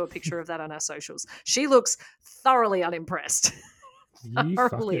 Also a picture of that on our socials. She looks thoroughly unimpressed. You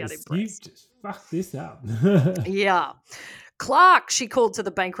fuckers, you just fucked this up. Yeah. "Clark," she called to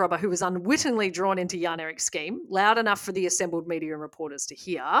the bank robber who was unwittingly drawn into Jan Erik's scheme, loud enough for the assembled media and reporters to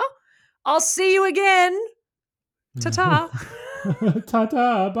hear. "I'll see you again. Ta-ta."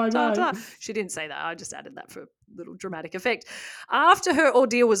 Ta-ta, bye-bye. Ta-ta. She didn't say that. I just added that for a little dramatic effect. After her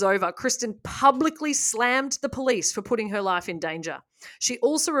ordeal was over, Kristen publicly slammed the police for putting her life in danger. She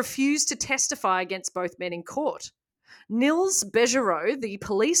also refused to testify against both men in court. Nils Bejerow, the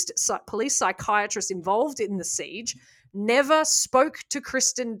police psychiatrist involved in the siege, never spoke to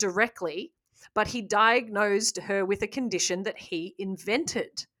Kristen directly, but he diagnosed her with a condition that he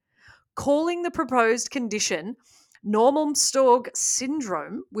invented. Calling the proposed condition Norrmalmstorg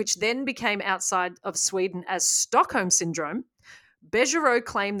syndrome, which then became outside of Sweden as Stockholm Syndrome, Bejerow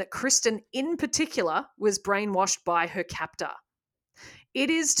claimed that Kristen in particular was brainwashed by her captor. It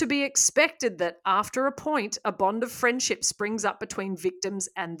is to be expected that after a point, a bond of friendship springs up between victims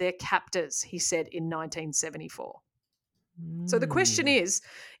and their captors, he said in 1974. So the question is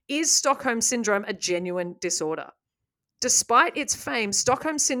Stockholm Syndrome a genuine disorder? Despite its fame,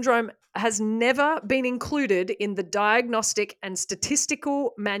 Stockholm Syndrome has never been included in the Diagnostic and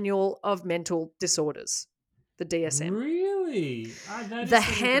Statistical Manual of Mental Disorders, the DSM. Really? That The is something I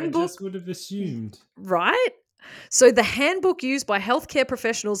handbook, just would have assumed. right? So the handbook used by healthcare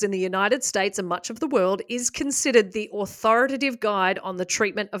professionals in the United States and much of the world is considered the authoritative guide on the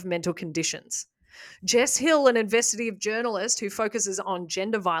treatment of mental conditions. Jess Hill, an investigative journalist who focuses on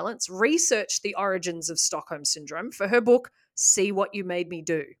gender violence, researched the origins of Stockholm Syndrome for her book, See What You Made Me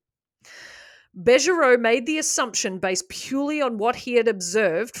Do. Bejerow made the assumption, based purely on what he had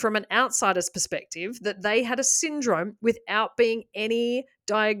observed from an outsider's perspective, that they had a syndrome without being any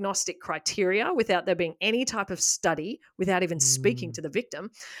diagnostic criteria, without there being any type of study, without even speaking to the victim.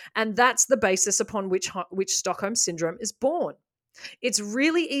 And that's the basis upon which Stockholm Syndrome is born. It's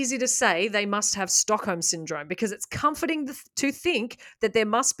really easy to say they must have Stockholm Syndrome because it's comforting to think that there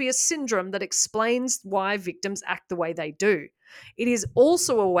must be a syndrome that explains why victims act the way they do. It is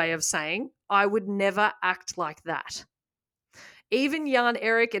also a way of saying, I would never act like that. Even Jan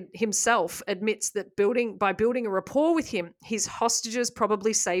Erik himself admits that by building a rapport with him, his hostages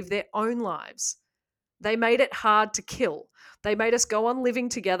probably saved their own lives. They made it hard to kill. They made us go on living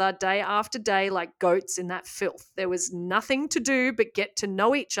together day after day like goats in that filth. There was nothing to do but get to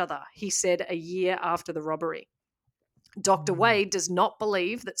know each other, he said a year after the robbery. Dr. Wade does not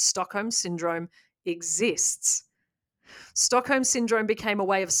believe that Stockholm Syndrome exists. Stockholm Syndrome became a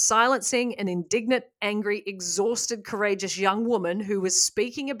way of silencing an indignant, angry, exhausted, courageous young woman who was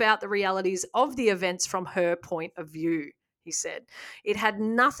speaking about the realities of the events from her point of view, he said. It had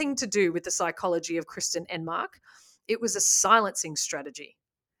nothing to do with the psychology of Kristen Enmark. It was a silencing strategy.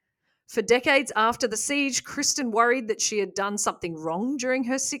 For decades after the siege, Kristen worried that she had done something wrong during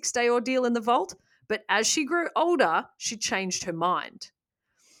her 6-day ordeal in the vault, but as she grew older, she changed her mind.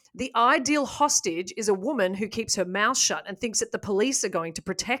 The ideal hostage is a woman who keeps her mouth shut and thinks that the police are going to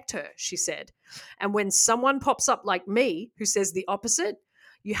protect her, she said. And when someone pops up like me who says the opposite,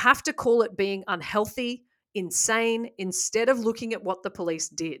 you have to call it being unhealthy, insane, instead of looking at what the police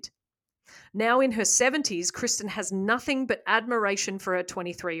did. Now in her 70s, Kristen has nothing but admiration for her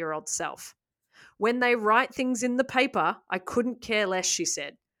 23-year-old self. When they write things in the paper, I couldn't care less, she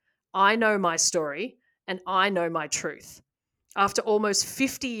said. I know my story and I know my truth. After almost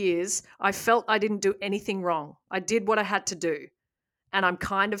 50 years, I felt I didn't do anything wrong. I did what I had to do. And I'm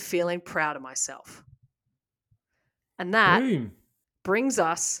kind of feeling proud of myself. And that Boom. brings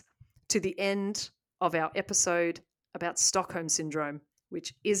us to the end of our episode about Stockholm Syndrome,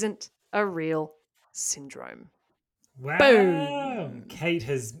 which isn't a real syndrome. Wow. Boom. Kate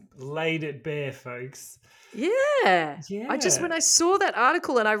has laid it bare, folks. Yeah. Yeah. When I saw that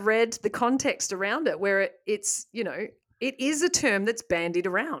article and I read the context around it, where it's, it is a term that's bandied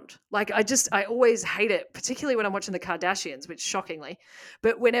around. Like, I always hate it, particularly when I'm watching the Kardashians, which shockingly,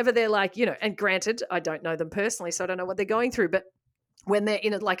 but whenever they're like, and granted, I don't know them personally, so I don't know what they're going through, but when they're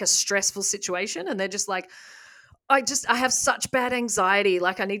in a stressful situation and they're just like, I have such bad anxiety.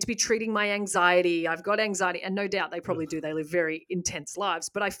 Like, I need to be treating my anxiety. I've got anxiety. And no doubt they probably do. They live very intense lives.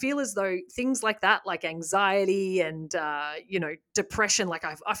 But I feel as though things like that, like anxiety and, depression, like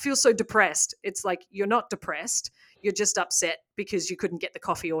I feel so depressed. It's like, you're not depressed. You're just upset because you couldn't get the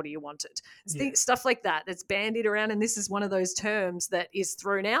coffee order you wanted. Stuff like that that's bandied around. And this is one of those terms that is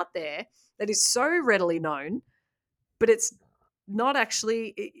thrown out there that is so readily known, but it's not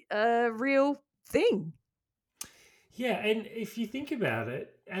actually a real thing. Yeah, and if you think about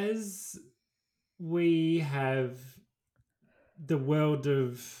it, as we have the world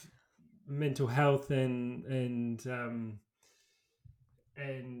of mental health and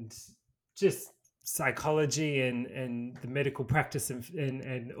just psychology and the medical practice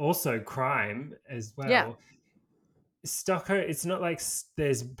and also crime as Yeah. well. Stockholm, it's not like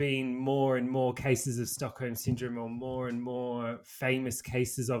there's been more and more cases of Stockholm Syndrome or more and more famous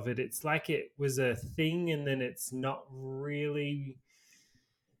cases of it. It's like it was a thing and then it's not like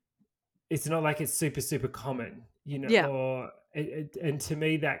it's super, super common, Yeah. or and to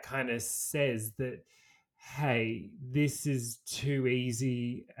me that kind of says that, hey, this is too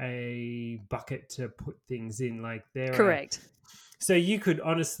easy a bucket to put things in. Like Correct. so you could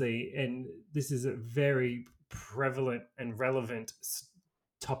honestly, and this is a very prevalent and relevant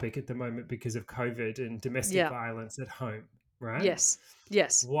topic at the moment because of COVID and domestic violence at home, right?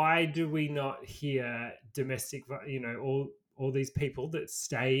 Yes. Why do we not hear domestic, all these people that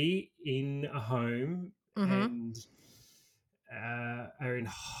stay in a home and are in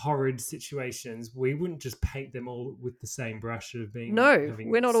horrid situations? We wouldn't just paint them all with the same brush of having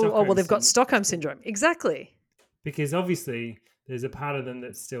we're not all. Oh, well, they've got Stockholm Syndrome. Exactly. Because obviously there's a part of them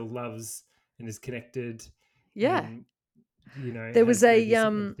that still loves and is connected. Yeah. And, there was maybe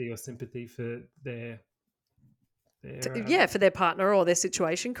some empathy or sympathy for their for their partner or their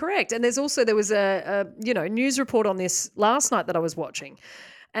situation. Correct. And there was a news report on this last night that I was watching.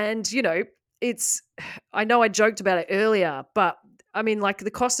 And, I know I joked about it earlier, but I mean, like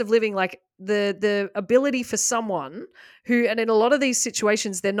the cost of living, like the ability for someone who, and in a lot of these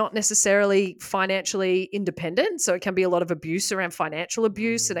situations, they're not necessarily financially independent. So it can be a lot of abuse around financial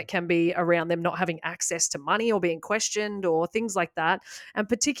abuse, and it can be around them not having access to money or being questioned or things like that. And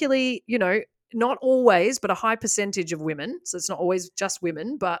particularly, not always, but a high percentage of women. So it's not always just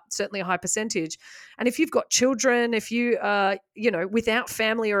women, but certainly a high percentage. And if you've got children, if you are, without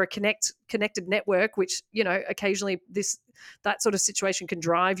family or a connected network, which, occasionally that sort of situation can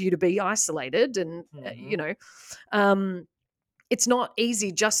drive you to be isolated. And, it's not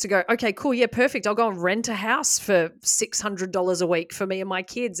easy just to go, okay, cool. Yeah, perfect. I'll go and rent a house for $600 a week for me and my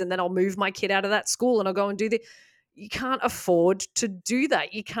kids. And then I'll move my kid out of that school and I'll go and do the. You can't afford to do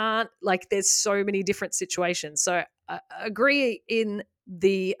that. You can't, there's so many different situations. So I agree in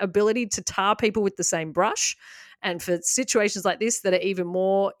the ability to tar people with the same brush. And for situations like this that are even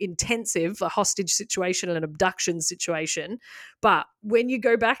more intensive, a hostage situation, an abduction situation. But when you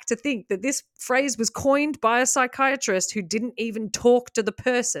go back to think that this phrase was coined by a psychiatrist who didn't even talk to the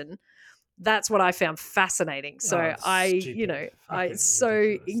person, that's what I found fascinating. So it's so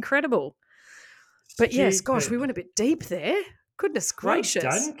ridiculous. Incredible. But yes, gosh, we went a bit deep there. Goodness gracious.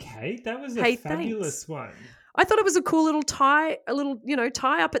 Well done, Kate. That was a fabulous one. I thought it was a cool little tie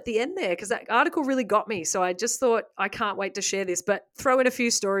up at the end there, because that article really got me. So I just thought, I can't wait to share this, but throw in a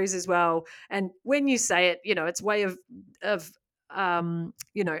few stories as well. And when you say it, it's a way of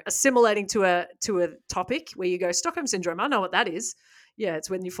assimilating to a topic where you go, Stockholm Syndrome, I know what that is. Yeah, it's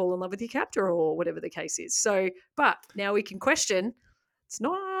when you fall in love with your captor or whatever the case is. So, but now we can question, it's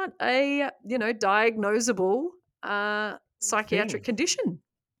not a, diagnosable psychiatric condition.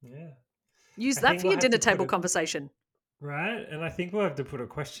 Yeah. Use that for your dinner table conversation. Right. And I think we'll have to put a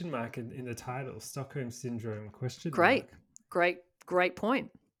question mark in the title, Stockholm Syndrome question mark. Great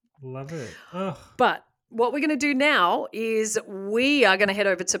point. Love it. Oh. But what we're going to do now is we are going to head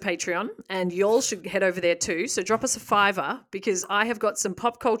over to Patreon, and y'all should head over there too. So drop us a $5, because I have got some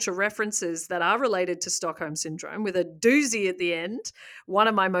pop culture references that are related to Stockholm Syndrome with a doozy at the end, one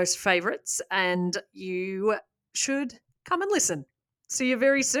of my most favorites, and you should come and listen. See you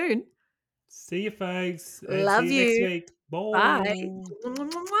very soon. See you, folks. Love see you next week. Bye.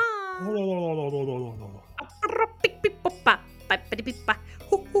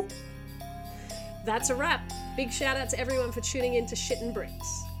 That's a wrap. Big shout out to everyone for tuning in to Shit and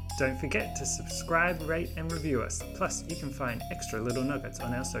Bricks. Don't forget to subscribe, rate, and review us. Plus, you can find extra little nuggets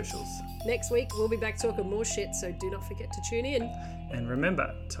on our socials. Next week, we'll be back talking more shit, so do not forget to tune in. And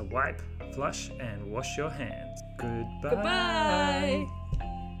remember to wipe, flush, and wash your hands. Goodbye. Goodbye.